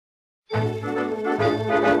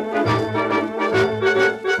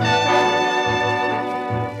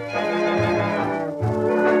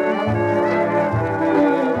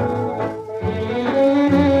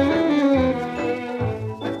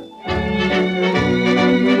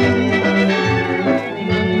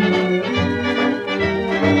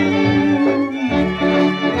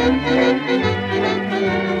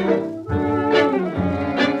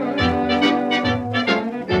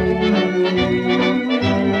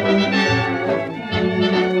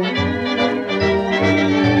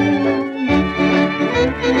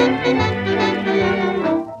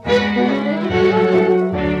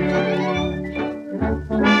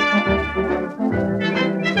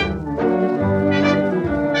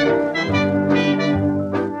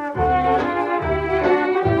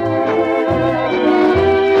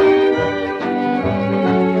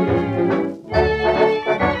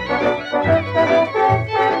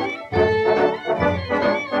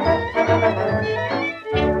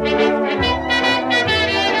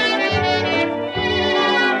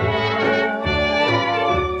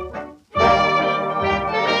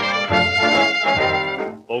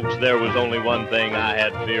There was only one thing I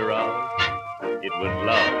had fear of. It was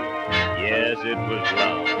love. Yes, it was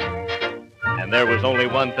love. And there was only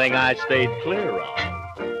one thing I stayed clear of.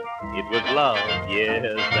 It was love.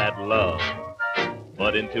 Yes, that love.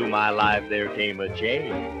 But into my life there came a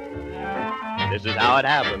change. This is how it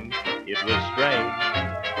happened. It was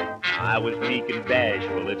strange. I was meek and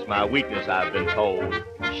bashful. It's my weakness, I've been told.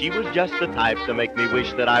 She was just the type to make me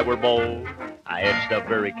wish that I were bold. I edged up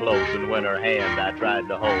very close, and when her hand I tried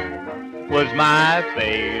to hold was my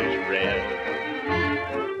face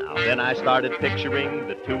red. Now then I started picturing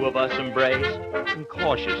the two of us embraced, and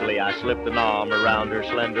cautiously I slipped an arm around her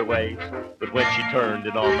slender waist. But when she turned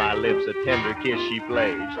and on my lips a tender kiss she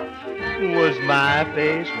placed, was my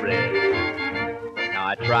face red. Now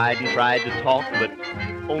I tried and tried to talk, but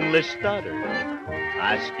only stuttered.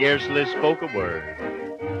 I scarcely spoke a word.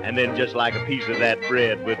 And then just like a piece of that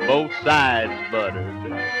bread with both sides buttered,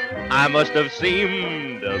 I must have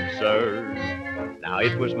seemed absurd. Now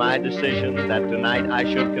it was my decision that tonight I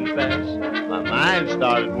should confess. My mind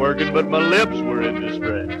started working, but my lips were in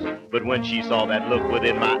distress. But when she saw that look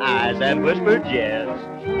within my eyes and whispered yes,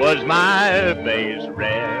 was my face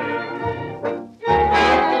red.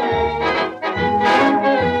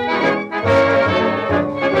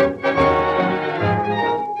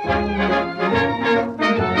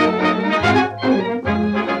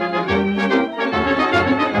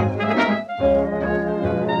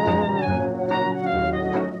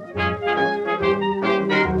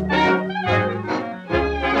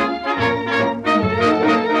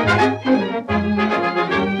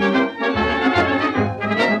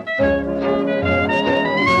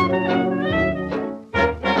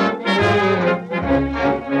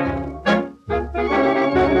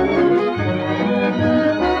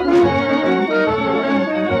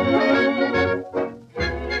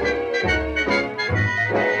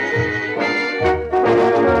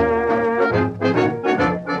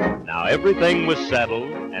 Everything was settled,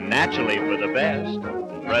 and naturally for the best.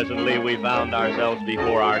 Presently we found ourselves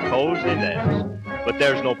before our cozy nest. But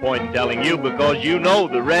there's no point in telling you because you know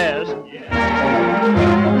the rest.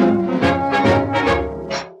 Yeah.